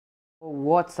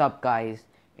What's up guys?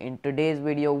 In today's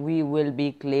video we will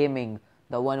be claiming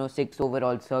the 106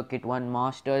 overall Circuit 1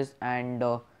 Masters and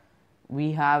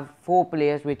we have 4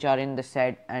 players which are in the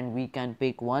set and we can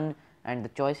pick one, and the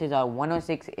choices are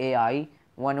 106 AI,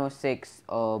 106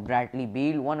 Bradley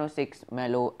Beal, 106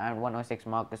 Melo and 106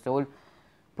 Marc Gasol.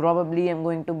 Probably I'm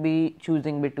going to be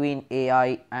choosing between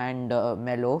AI and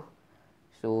Melo.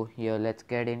 So here, let's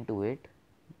get into it.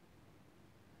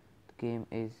 The game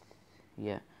is,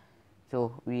 yeah.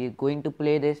 So we are going to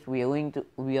play this. We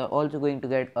are also going to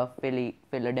get a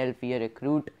Philadelphia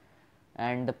recruit,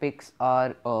 and the picks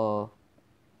are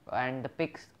I'm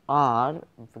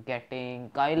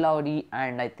forgetting Kyle Lowry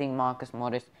and I think Marcus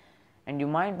Morris. And you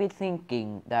might be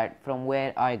thinking that from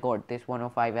where I got this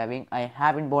 105 having, I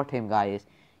haven't bought him, guys.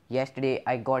 Yesterday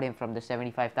I got him from the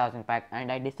 75,000 pack and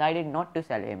I decided not to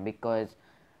sell him because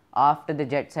after the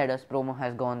Jet Setters promo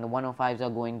has gone, the 105s are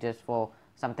going just for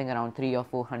something around 3 or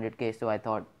 400k. So I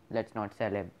thought, let's not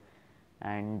sell him.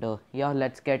 And yeah,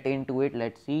 let's get into it.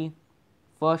 Let's see.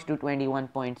 First to 21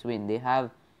 points win. They have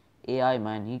AI,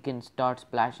 man. He can start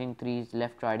splashing threes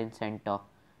left, right, and center.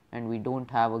 And we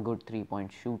don't have a good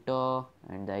 3-point shooter.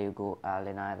 And there you go,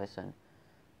 Allen Iverson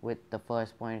with the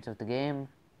first points of the game.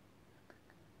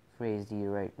 Crazy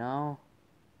right now.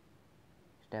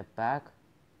 Step back.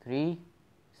 3.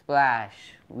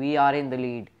 Splash. We are in the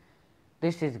lead.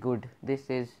 This is good.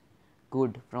 This is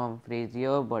good from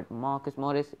Frazier, but Marcus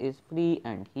Morris is free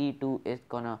and he too is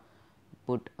gonna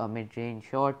put a mid-range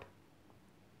shot.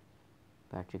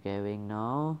 Patrick Ewing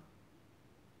now.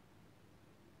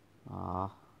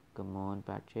 Come on,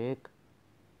 Patrick.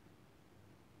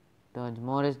 Turns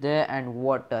Morris there, and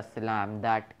what a slam.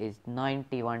 That is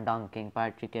 91 dunking,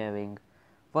 Patrick Ewing.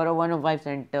 For a 105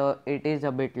 center, it is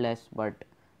a bit less, but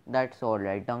that's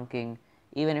alright. Dunking,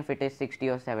 even if it is 60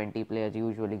 or 70, players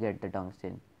usually get the dunks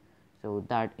in. So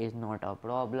that is not a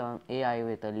problem. AI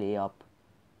with a layup.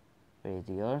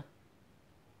 Frazier.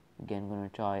 Again, gonna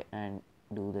try and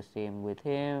do the same with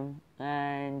him.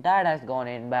 And that has gone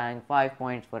in. Bang. 5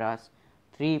 points for us.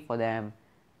 3 for them.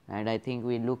 And I think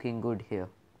we're looking good here.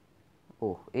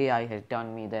 Oh, AI has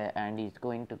done me there and he's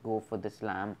going to go for the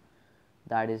slam.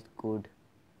 That is good.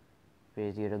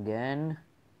 Frazier again.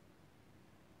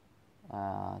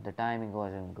 The timing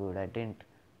wasn't good. I didn't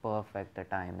perfect the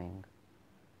timing.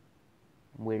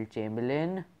 Will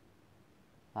Chamberlain.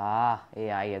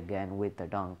 AI again with the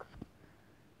dunk.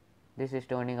 This is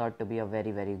turning out to be a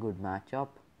very, very good matchup.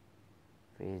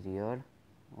 Frazier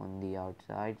on the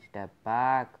outside. Step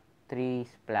back. 3.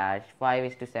 Splash.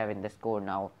 5-7 the score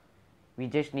now. We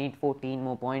just need 14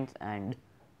 more points and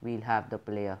we'll have the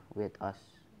player with us.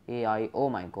 AI, oh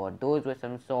my god, those were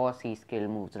some saucy skill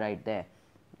moves right there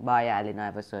by Allen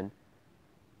Iverson.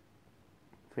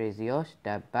 Frazier,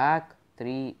 step back,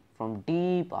 3 from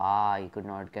deep. He could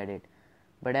not get it.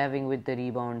 But having with the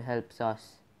rebound helps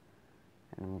us.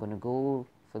 And I'm gonna go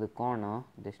for the corner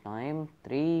this time.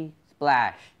 3,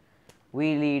 splash.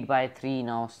 We lead by 3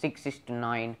 now,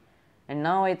 6-9. And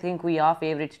now I think we are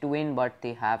favorites to win, but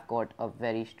they have got a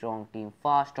very strong team,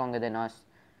 far stronger than us,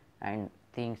 and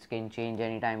things can change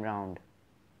anytime round.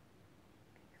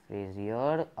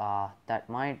 Frazier, that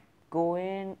might go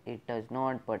in. It does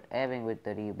not, but Ewing with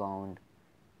the rebound.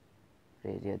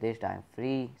 Frazier this time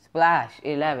free. Splash,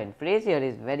 11. Frazier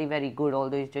is very, very good,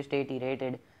 although he's just 80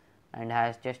 rated and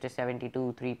has just a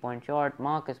 72 3-point shot.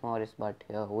 Marcus Morris, but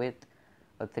here with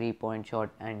a 3-point shot,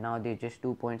 and now they're just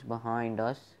 2 points behind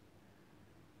us.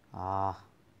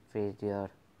 Frazier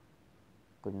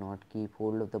could not keep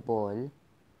hold of the ball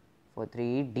for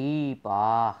 3 deep.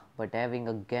 But having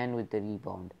again with the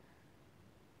rebound.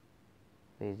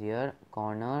 Frazier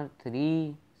corner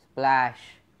 3 splash.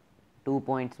 2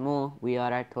 points more. We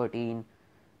are at 13.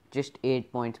 Just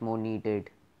 8 points more needed.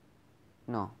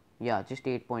 No, yeah, just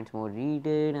 8 points more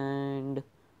needed, and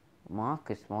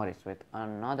Marcus Morris with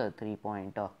another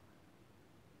 3-pointer.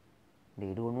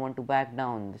 They don't want to back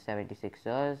down, the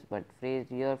 76ers, but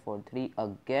Frazier for 3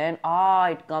 again.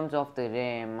 It comes off the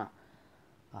rim.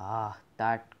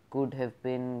 That could have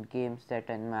been game, set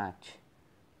and match.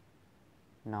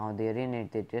 Now they're in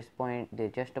it. They're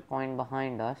just a point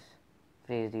behind us.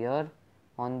 Frazier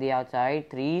on the outside.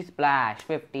 3 splash.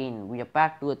 15. We are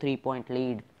back to a 3-point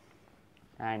lead.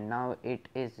 And now it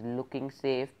is looking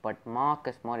safe, but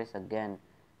Marcus Morris again.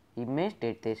 He missed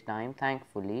it this time,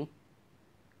 thankfully.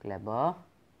 Clever.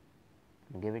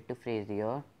 Give it to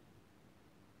Frazier.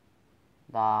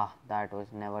 That was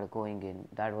never going in.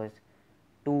 That was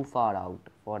too far out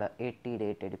for a 80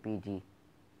 rated PG.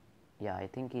 Yeah, I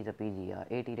think he's a PG. Yeah,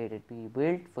 80 rated PG.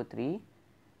 Built for 3.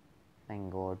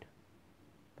 Thank God.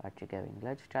 Patrick Ewing.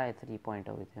 Let's try a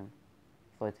 3-pointer with him.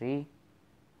 for 3.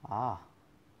 Ah,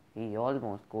 he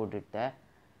almost scored it there.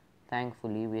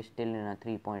 Thankfully, we're still in a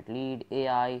 3-point lead.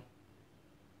 AI,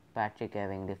 Patrick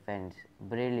Ewing defends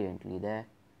brilliantly there.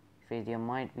 Frazier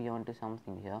might be onto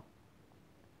something here.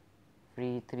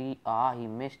 Free 3. Ah, he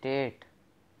missed it.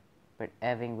 But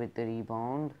Ewing with the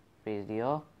rebound.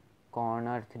 Frazier.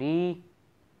 Corner 3.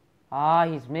 Ah,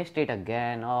 he's missed it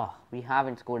again. Oh, we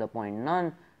haven't scored a point.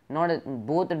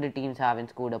 Both of the teams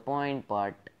haven't scored a point,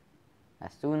 but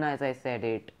as soon as I said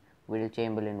it, Will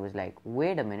Chamberlain was like,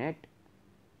 wait a minute,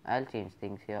 I'll change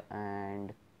things here.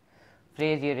 And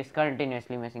Frazier is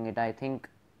continuously missing it. I think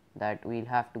that we'll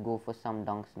have to go for some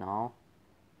dunks now.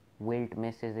 Wilt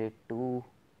misses it too.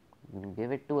 We'll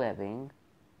give it to Ewing.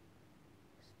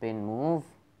 Spin move.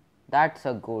 That's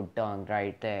a good dunk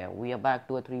right there. We are back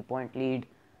to a 3-point lead.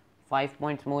 5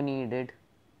 points more needed.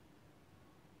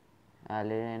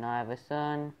 Allen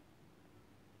Iverson.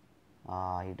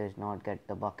 Ah, he does not get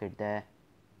the bucket there.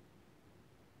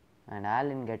 And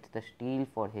Allen gets the steal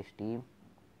for his team.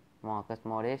 Marcus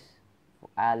Morris.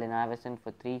 Allen Iverson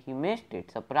for 3. He missed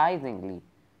it, surprisingly.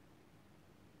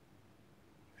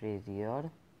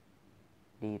 Frazier.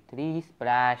 Deep 3.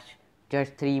 Splash.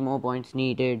 Just 3 more points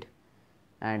needed.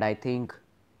 And I think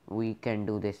we can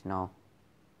do this now.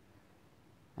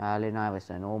 Allen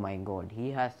Iverson, oh my god, he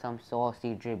has some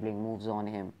saucy dribbling moves on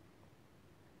him.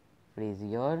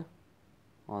 Frazier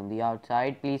on the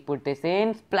outside, please put this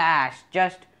in. Splash,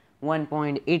 just 1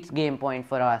 point. It's game point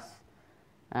for us.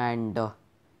 And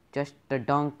just a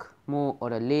dunk more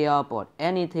or a layup or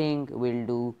anything will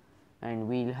do, and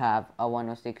we'll have a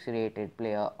 106 rated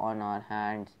player on our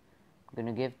hands. I'm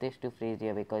going to give this to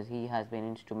Frazier because he has been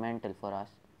instrumental for us.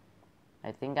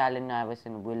 I think Allen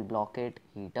Iverson will block it.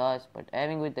 He does, but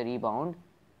Ewing with the rebound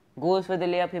goes for the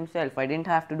layup himself. I didn't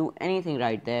have to do anything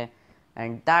right there.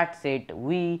 And that's it.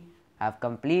 We have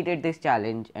completed this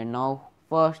challenge. And now,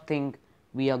 first thing,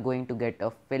 we are going to get a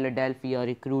Philadelphia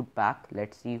recruit pack.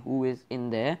 Let's see who is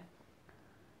in there.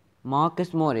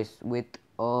 Marcus Morris with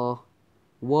a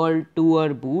World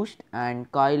Tour boost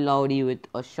and Kyle Lowry with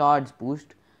a Shards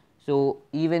boost. So,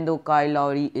 even though Kyle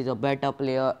Lowry is a better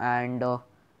player and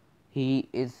he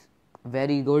is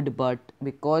very good, but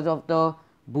because of the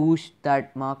boost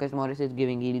that Marcus Morris is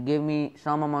giving, he'll give me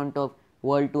some amount of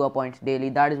World Tour points daily.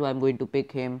 That is why I'm going to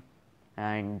pick him.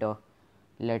 And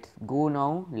let's go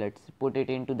now. Let's put it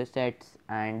into the sets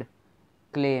and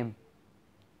claim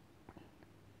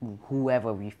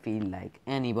whoever we feel like.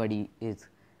 Anybody is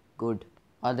good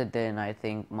other than, I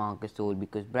think, Marc Gasol,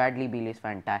 because Bradley Beal is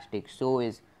fantastic. So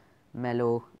is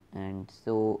Melo and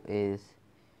so is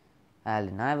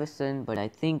Allen Iverson, but I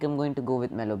think I'm going to go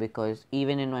with Melo because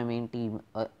even in my main team,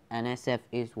 an SF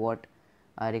is what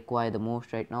I require the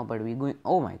most right now. But we're going,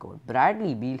 oh my god,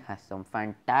 Bradley Beal has some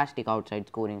fantastic outside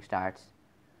scoring stats.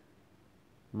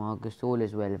 Marc Gasol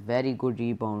as well, very good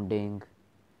rebounding,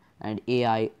 and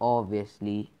AI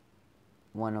obviously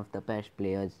one of the best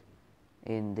players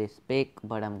in this pick.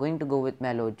 But I'm going to go with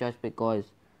Melo just because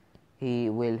he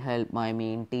will help my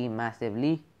main team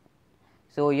massively.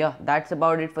 So yeah, that's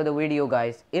about it for the video,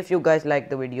 guys. If you guys like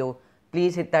the video,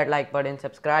 please hit that like button,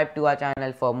 subscribe to our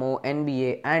channel for more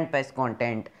NBA and PES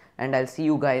content, and I'll see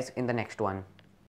you guys in the next one.